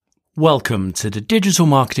Welcome to the Digital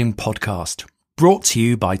Marketing Podcast, brought to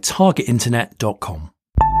you by targetinternet.com.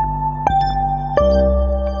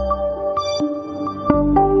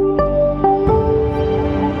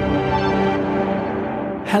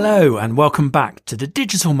 Hello and welcome back to the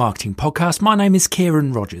Digital Marketing Podcast. My name is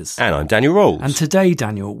Kieran Rogers. And I'm Daniel Rolls. And today,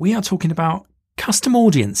 Daniel, we are talking about custom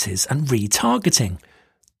audiences and retargeting.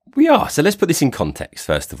 We are. So let's put this in context,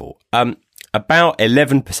 first of all. About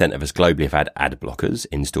 11% of us globally have had ad blockers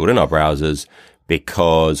installed in our browsers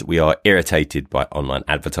because we are irritated by online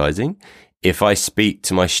advertising. If I speak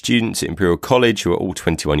to my students at Imperial College who are all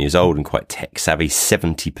 21 years old and quite tech savvy,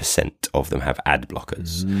 70% of them have ad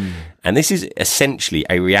blockers. And this is essentially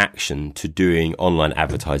a reaction to doing online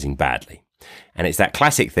advertising badly. And it's that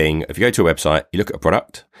classic thing. If you go to a website, you look at a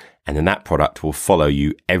product, and then that product will follow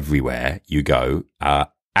you everywhere you go.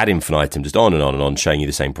 Ad infinitum, just on and on and on, showing you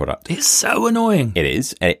the same product. It's so annoying. It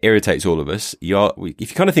is, and it irritates all of us. If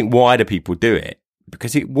you kind of think, why do people do it?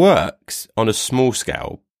 Because it works on a small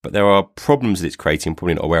scale, but there are problems that it's creating,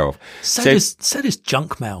 probably not aware of. So does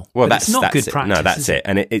junk mail. Well, that's not good practice. No, that's it.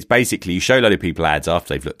 And it's basically, you show a load of people ads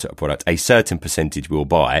after they've looked at a product, a certain percentage will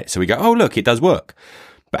buy it. So we go, oh, look, it does work.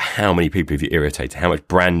 But how many people have you irritated? How much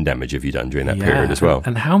brand damage have you done during that period as well?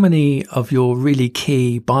 And how many of your really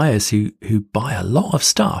key buyers who buy a lot of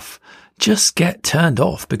stuff just get turned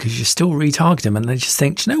off because you still retarget them and they just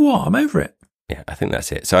think, do you know what? I'm over it. Yeah, I think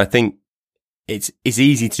that's it. So I think it's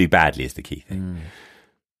easy to do badly is the key thing.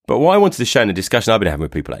 But what I wanted to show in the discussion I've been having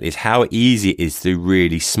with people like this, how easy it is to do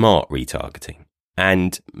really smart retargeting.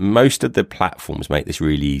 And most of the platforms make this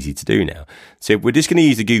really easy to do now. So we're just going to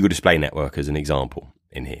use the Google Display Network as an example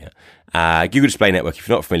in here. Google Display Network, if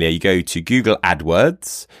you're not familiar, you go to Google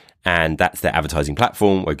AdWords, and that's their advertising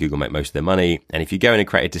platform where Google make most of their money. And if you go in and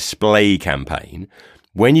create a display campaign,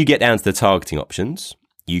 when you get down to the targeting options,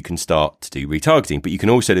 you can start to do retargeting. But you can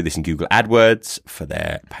also do this in Google AdWords for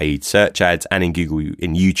their paid search ads, and in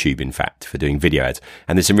YouTube, in fact, for doing video ads.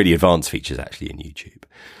 And there's some really advanced features actually in YouTube.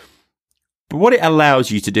 But what it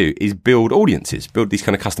allows you to do is build audiences, build these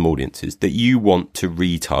kind of custom audiences that you want to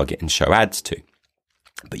retarget and show ads to.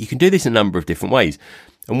 But you can do this in a number of different ways.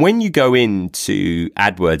 And when you go into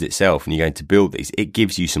AdWords itself and you're going to build these, it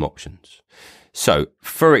gives you some options. So,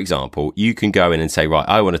 for example, you can go in and say, right,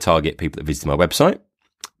 I want to target people that visit my website,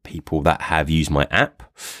 people that have used my app,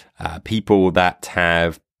 people that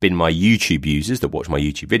have been my YouTube users that watch my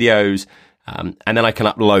YouTube videos, and then I can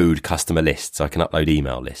upload customer lists. I can upload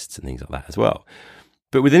email lists and things like that as well.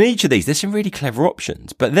 But within each of these, there's some really clever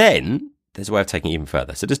options. But then there's a way of taking it even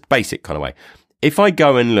further. So just basic kind of way. If I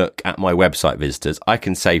go and look at my website visitors, I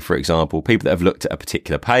can say, for example, people that have looked at a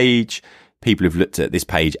particular page, people who've looked at this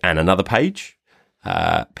page and another page,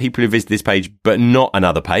 people who visited this page but not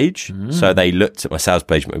another page. So they looked at my sales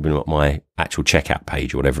page, maybe not my actual checkout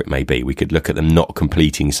page or whatever it may be. We could look at them not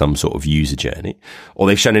completing some sort of user journey, or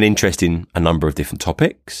they've shown an interest in a number of different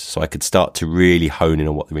topics. So I could start to really hone in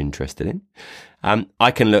on what they're interested in. I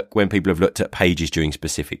can look when people have looked at pages during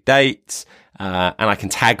specific dates, and I can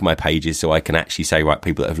tag my pages so I can actually say, right,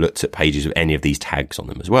 people that have looked at pages with any of these tags on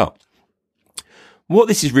them as well. What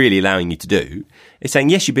this is really allowing you to do is saying,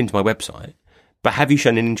 yes, you've been to my website, but have you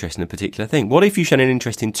shown an interest in a particular thing? What if you've shown an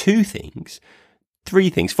interest in 2 things, 3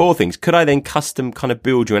 things, 4 things? Could I then custom kind of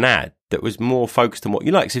build you an ad that was more focused on what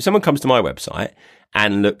you like? So if someone comes to my website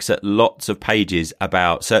and looks at lots of pages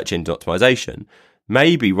about search engine optimization,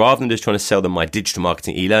 maybe rather than just trying to sell them my digital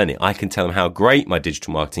marketing e-learning, I can tell them how great my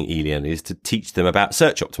digital marketing e-learning is to teach them about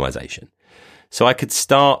search optimization. So I could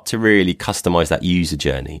start to really customize that user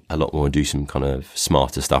journey a lot more and do some kind of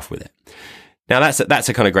smarter stuff with it. Now that's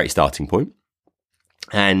a kind of great starting point.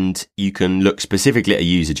 And you can look specifically at a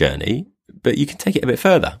user journey, but you can take it a bit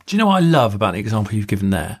further. Do you know what I love about the example you've given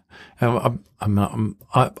there? I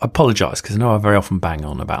apologise because I know I very often bang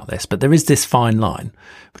on about this, but there is this fine line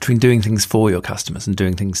between doing things for your customers and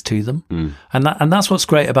doing things to them. And that's what's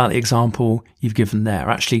great about the example you've given there.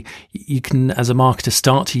 Actually, you can, as a marketer,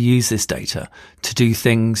 start to use this data to do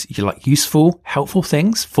things you like, useful, helpful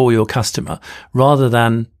things for your customer, rather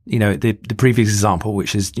than, the previous example,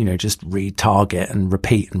 which is, just retarget and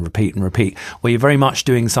repeat and repeat and repeat, where you're very much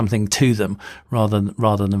doing something to them rather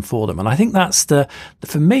than for them. And I think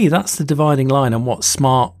for me, that's the dividing line on what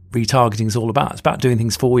smart retargeting is all about. It's about doing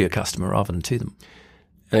things for your customer rather than to them.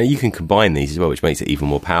 You can combine these as well, which makes it even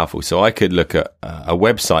more powerful. So I could look at a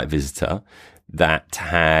website visitor that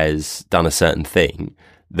has done a certain thing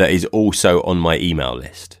that is also on my email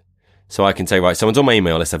list. So I can say, right, someone's on my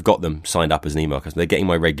email list. I've got them signed up as an email customer. They're getting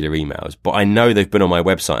my regular emails, but I know they've been on my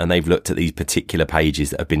website and they've looked at these particular pages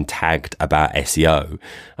that have been tagged about SEO.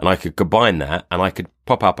 And I could combine that and I could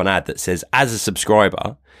pop up an ad that says, as a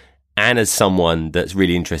subscriber, and as someone that's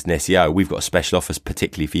really interested in SEO, we've got a special offer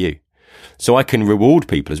particularly for you. So I can reward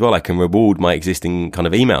people as well. I can reward my existing kind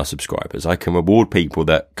of email subscribers. I can reward people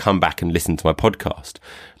that come back and listen to my podcast.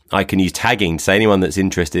 I can use tagging to say anyone that's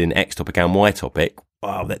interested in X topic and Y topic,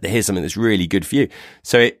 wow, here's something that's really good for you.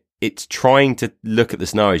 So it's trying to look at the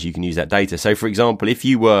scenarios you can use that data. So for example, if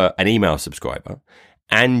you were an email subscriber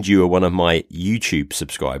and you are one of my YouTube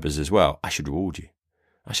subscribers as well, I should reward you.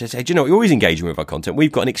 I should say, do you know what? You're always engaging with our content.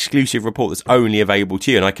 We've got an exclusive report that's only available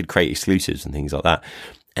to you, and I could create exclusives and things like that.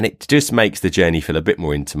 And it just makes the journey feel a bit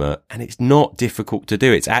more intimate, and it's not difficult to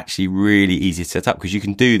do. It's actually really easy to set up because you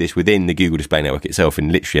can do this within the Google Display Network itself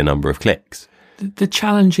in literally a number of clicks. The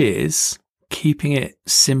challenge is keeping it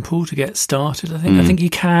simple to get started. I think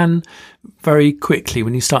you can very quickly,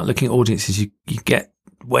 when you start looking at audiences, you get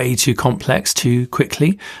way too complex too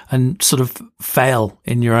quickly and sort of fail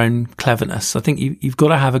in your own cleverness. I think you've got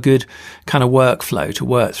to have a good kind of workflow to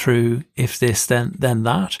work through if this, then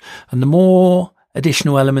that. And the more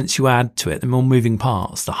additional elements you add to it, the more moving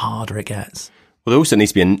parts, the harder it gets. Well, there also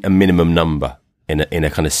needs to be a minimum number in a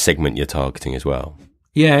kind of segment you're targeting as well.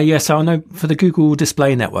 Yeah. So I know for the Google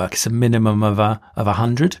Display Network, it's a minimum of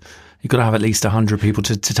 100. You've got to have at least 100 people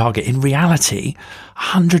to target. In reality,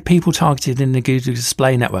 100 people targeted in the Google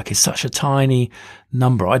Display Network is such a tiny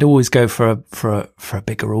number. I'd always go for a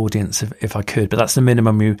bigger audience if I could, but that's the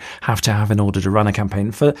minimum you have to have in order to run a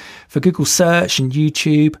campaign. For Google Search and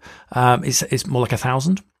YouTube, it's more like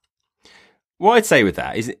 1,000. What I'd say with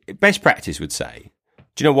that is best practice would say,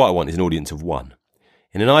 do you know what I want is an audience of 1.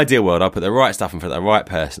 In an ideal world, I put the right stuff in front of the right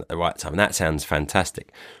person at the right time, and that sounds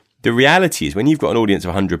fantastic. The reality is when you've got an audience of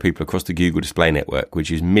 100 people across the Google Display Network,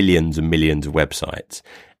 which is millions and millions of websites,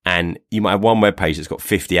 and you might have one web page that's got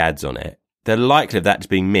 50 ads on it, the likelihood of that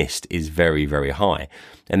being missed is very, very high.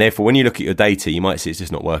 And therefore, when you look at your data, you might see it's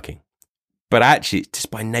just not working. But actually,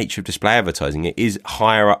 just by nature of display advertising, it is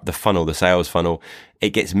higher up the funnel, the sales funnel. It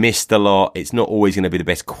gets missed a lot. It's not always going to be the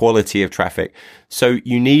best quality of traffic. So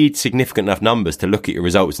you need significant enough numbers to look at your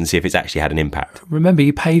results and see if it's actually had an impact. Remember,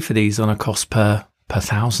 you pay for these on a cost per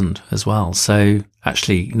 1,000 as well. So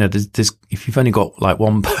actually, there's if you've only got like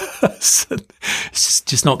one person, it's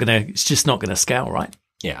just not gonna scale, right?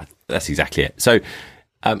 Yeah, that's exactly it. So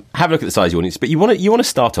have a look at the size of your audience, but you want to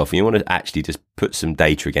start off and you want to actually just put some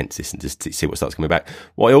data against this and just see what starts coming back.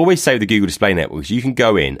 What I always say with the Google Display Network is you can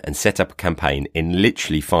go in and set up a campaign in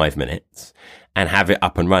literally 5 minutes and have it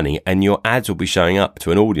up and running, and your ads will be showing up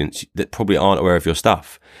to an audience that probably aren't aware of your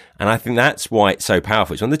stuff. And I think that's why it's so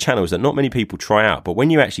powerful. It's one of the channels that not many people try out, but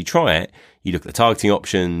when you actually try it, you look at the targeting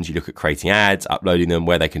options, you look at creating ads, uploading them,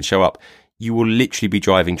 where they can show up. You will literally be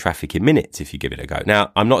driving traffic in minutes if you give it a go.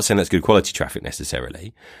 Now, I'm not saying that's good quality traffic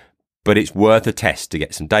necessarily, but it's worth a test to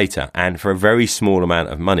get some data, and for a very small amount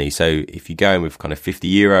of money. So if you go in with kind of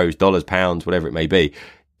 €50, dollars, pounds, whatever it may be,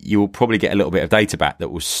 you will probably get a little bit of data back that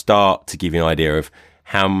will start to give you an idea of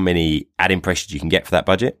how many ad impressions you can get for that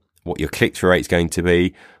budget, what your click-through rate is going to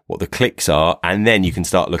be, what the clicks are, and then you can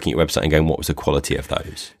start looking at your website and going, what was the quality of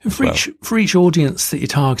those? For each audience that you're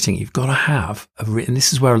targeting, you've got to have and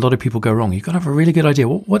this is where a lot of people go wrong. You've got to have a really good idea.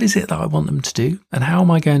 What is it that I want them to do, and how am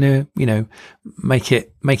I going to, make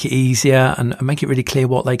it easier and make it really clear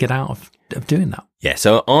what they get out of doing that? Yeah,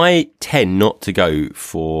 so I tend not to go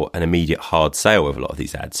for an immediate hard sale with a lot of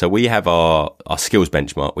these ads. So we have our skills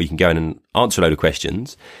benchmark where you can go in and answer a load of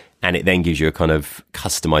questions, and it then gives you a kind of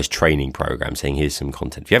customized training program saying, here's some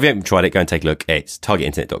content. If you haven't tried it, go and take a look. It's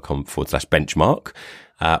targetinternet.com/benchmark.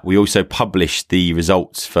 We also publish the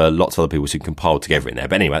results for lots of other people who compile together in there.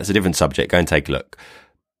 But anyway, that's a different subject. Go and take a look.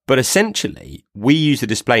 But essentially, we use the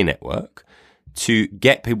display network to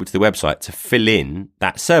get people to the website to fill in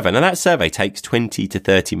that survey. Now, that survey takes 20 to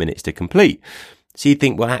 30 minutes to complete. So you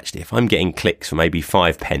think, well, actually, if I'm getting clicks for maybe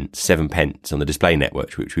 5 pence, 7 pence on the display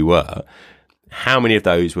network, which we were, how many of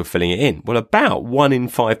those were filling it in? Well, about 1 in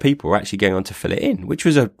 5 people were actually going on to fill it in, which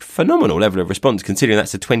was a phenomenal level of response, considering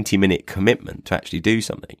that's a 20-minute commitment to actually do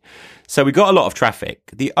something. So we got a lot of traffic.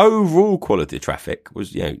 The overall quality of traffic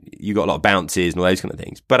was, you got a lot of bounces and all those kind of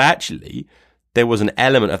things. But actually, there was an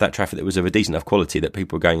element of that traffic that was of a decent enough quality that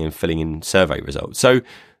people were going and filling in survey results. So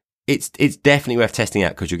it's definitely worth testing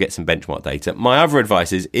out because you'll get some benchmark data. My other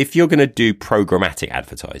advice is if you're going to do programmatic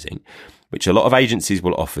advertising, which a lot of agencies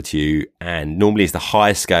will offer to you and normally is the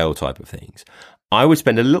higher scale type of things, I would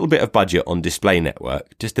spend a little bit of budget on display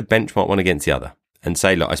network just to benchmark one against the other and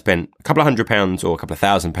say, look, I spent a couple of £100 or a couple of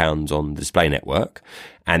 £1,000 on the display network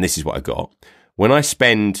and this is what I got. When I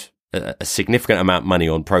spend a significant amount of money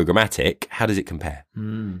on programmatic, how does it compare?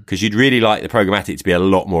 Because you'd really like the programmatic to be a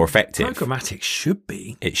lot more effective. Programmatic should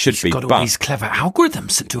be. It should be. It's got all these clever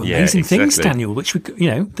algorithms that do amazing things, Daniel, which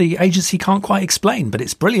the agency can't quite explain, but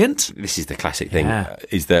it's brilliant. This is the classic thing,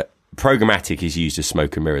 is that programmatic is used as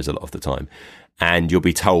smoke and mirrors a lot of the time. And you'll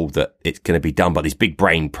be told that it's going to be done by these big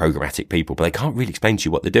brain programmatic people, but they can't really explain to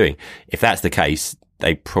you what they're doing. If that's the case,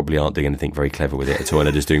 they probably aren't doing anything very clever with it at all.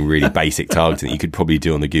 They're just doing really basic targeting that you could probably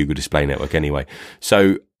do on the Google Display Network anyway.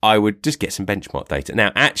 So I would just get some benchmark data.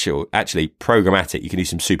 Now, actually, programmatic, you can do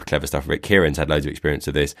some super clever stuff with it. Kieran's had loads of experience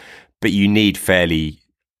of this, but you need fairly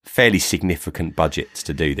significant budgets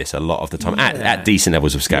to do this a lot of the time at decent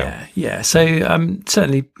levels of scale. Yeah. So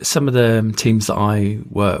certainly some of the teams that I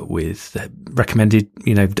work with recommended,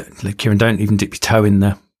 Kieran, don't even dip your toe in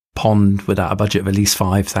the pond without a budget of at least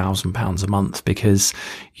 £5,000 a month, because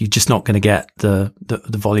you're just not going to get the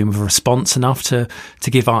volume of response enough to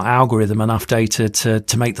give our algorithm enough data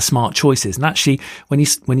to make the smart choices. And actually, when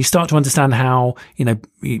you start to understand how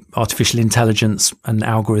artificial intelligence and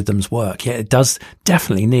algorithms work, it does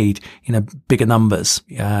definitely need bigger numbers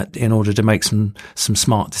in order to make some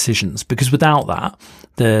smart decisions. Because without that,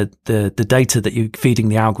 the data that you're feeding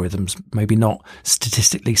the algorithms maybe not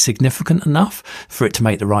statistically significant enough for it to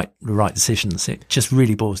make the right decisions. It just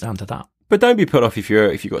really boils down to that. But don't be put off if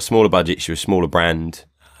you've got smaller budgets, you're a smaller brand.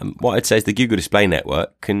 What I'd say is the Google Display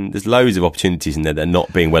Network, there's loads of opportunities in there that are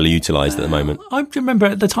not being well utilised at the moment. I remember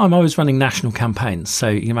at the time I was running national campaigns, so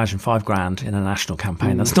you can imagine £5,000 in a national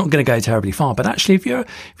campaign. That's not going to go terribly far. But actually, if you're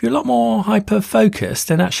a lot more hyper focused,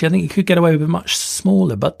 then actually I think you could get away with much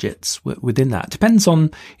smaller budgets within that. Depends on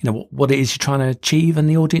what it is you're trying to achieve and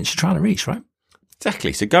the audience you're trying to reach, right?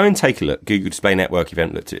 Exactly. So go and take a look. Google Display Network, if you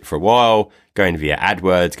haven't looked at it for a while, go in via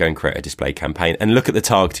AdWords, go and create a display campaign and look at the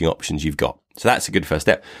targeting options you've got. So that's a good first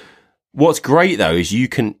step. What's great though is you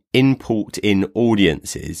can import in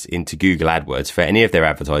audiences into Google AdWords for any of their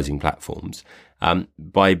advertising platforms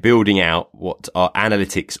by building out what are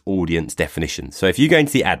analytics audience definitions. So if you go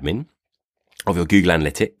into the admin of your Google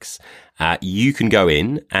Analytics, you can go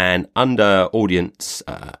in and under audience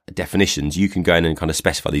definitions, you can go in and kind of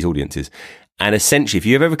specify these audiences. And essentially, if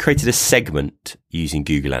you've ever created a segment using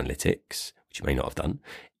Google Analytics, which you may not have done,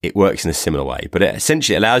 it works in a similar way. But it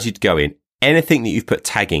essentially allows you to go in, anything that you've put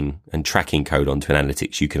tagging and tracking code onto an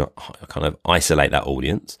analytics, you can kind of isolate that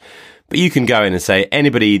audience. But you can go in and say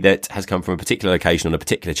anybody that has come from a particular location on a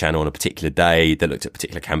particular channel on a particular day that looked at a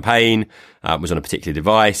particular campaign, was on a particular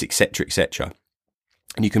device, etc., etc.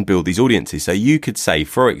 And you can build these audiences. So you could say,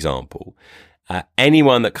 for example,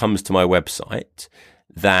 anyone that comes to my website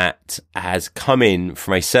that has come in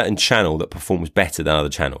from a certain channel that performs better than other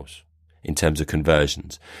channels in terms of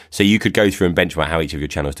conversions. So you could go through and benchmark how each of your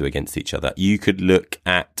channels do against each other. You could look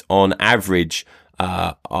at, on average,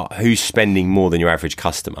 who's spending more than your average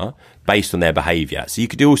customer based on their behavior. So you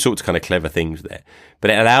could do all sorts of kind of clever things there,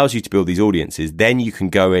 but it allows you to build these audiences. Then you can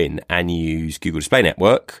go in and use Google Display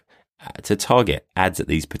Network to target ads at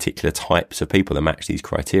these particular types of people that match these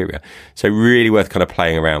criteria. So really worth kind of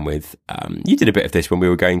playing around with. You did a bit of this when we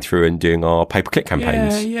were going through and doing our pay-per-click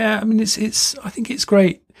campaigns. Yeah. I mean, I think it's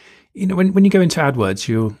great. When you go into AdWords,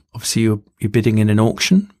 you're bidding in an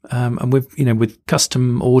auction, and with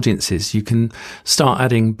custom audiences, you can start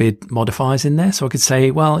adding bid modifiers in there. So I could say,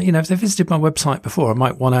 well, if they visited my website before, I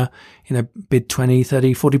might want to, bid 20,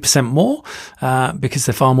 30, 40% more, because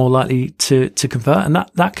they're far more likely to convert. And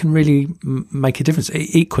that can really make a difference.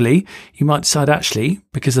 Equally, you might decide actually,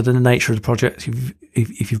 because of the nature of the project,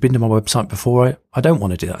 if you've been to my website before, I don't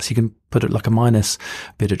want to do that. So you can put it like a minus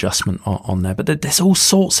bid adjustment on there. But there's all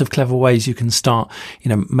sorts of clever ways you can start,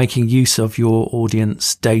 making use of your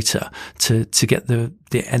audience data to get the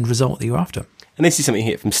end result that you're after. And this is something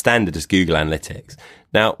here from standard as Google Analytics.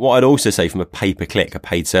 Now, what I'd also say from a pay-per-click, a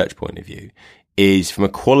paid search point of view, is from a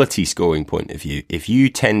quality scoring point of view, if you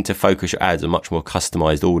tend to focus your ads on much more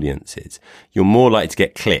customized audiences, you're more likely to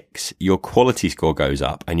get clicks, your quality score goes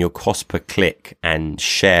up, and your cost per click and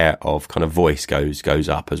share of kind of voice goes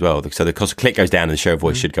up as well. So the cost of click goes down and the share of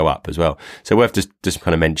voice should go up as well. So worth just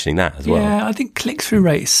kind of mentioning that as well. Yeah, I think click-through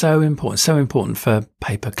rate is so important for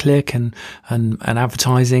pay-per-click and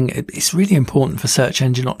advertising. It's really important for search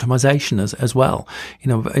engine optimization as well.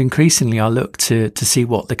 Increasingly I look to see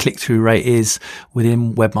what the click-through rate is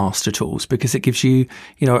within Webmaster Tools, because it gives you,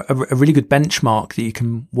 a really good benchmark that you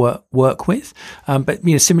can work with. But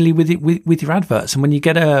similarly with your adverts, and when you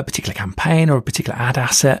get a particular campaign or a particular ad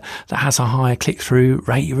asset that has a higher click-through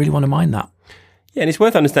rate, you really want to mind that. Yeah, and it's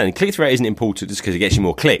worth understanding click-through rate isn't important just because it gets you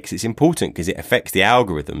more clicks. It's important because it affects the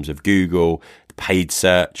algorithms of Google, paid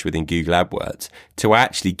search within Google AdWords to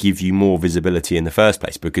actually give you more visibility in the first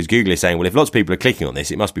place, because Google is saying, well, if lots of people are clicking on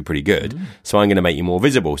this, it must be pretty good. So I'm going to make you more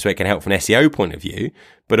visible. So it can help from an SEO point of view,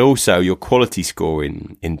 but also your quality score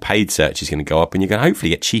in paid search is going to go up, and you're going to hopefully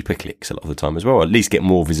get cheaper clicks a lot of the time as well, or at least get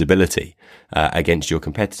more visibility against your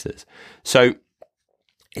competitors. So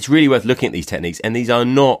it's really worth looking at these techniques, and these are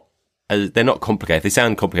not, they're not complicated. If they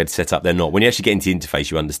sound complicated to set up, they're not. When you actually get into the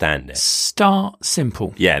interface, you understand it. Start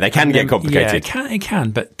simple. Yeah, they can get complicated. Yeah, it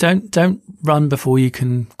can, but don't run before you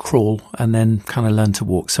can crawl, and then kind of learn to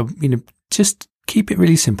walk. So, just keep it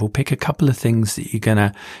really simple. Pick a couple of things that you're going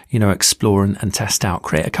to, explore and test out.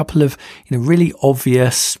 Create a couple of, really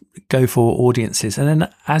obvious go for audiences. And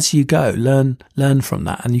then as you go, learn from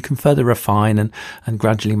that, and you can further refine and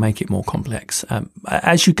gradually make it more complex.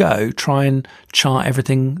 As you go, try and chart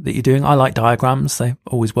everything that you're doing. I like diagrams. They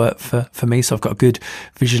always work for me. So I've got a good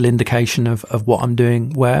visual indication of what I'm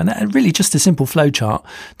doing where, and really just a simple flow chart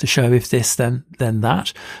to show if this, then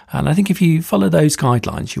that. And I think if you follow those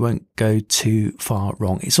guidelines, you won't go too far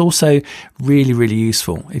wrong. It's also really, really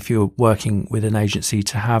useful if you're working with an agency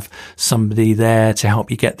to have somebody there to help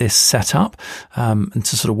you get this set up, and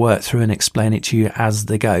to sort of work through and explain it to you as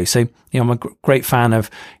they go. So, I'm a great fan of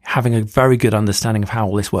having a very good understanding of how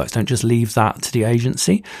all this works. Don't just leave that to the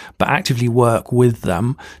agency, but actively work with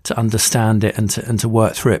them to understand it and to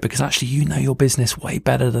work through it, because actually your business way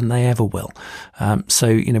better than they ever will.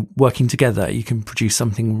 So, working together, you can produce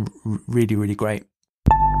something really, really great.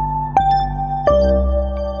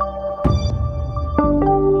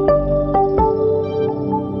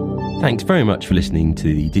 Thanks very much for listening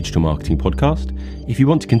to the Digital Marketing Podcast. If you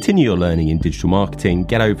want to continue your learning in digital marketing,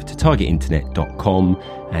 get over to targetinternet.com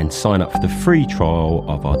and sign up for the free trial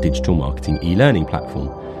of our digital marketing e-learning platform.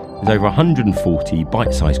 There's over 140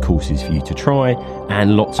 bite-sized courses for you to try,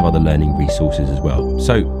 and lots of other learning resources as well.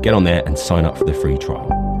 So get on there and sign up for the free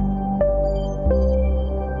trial.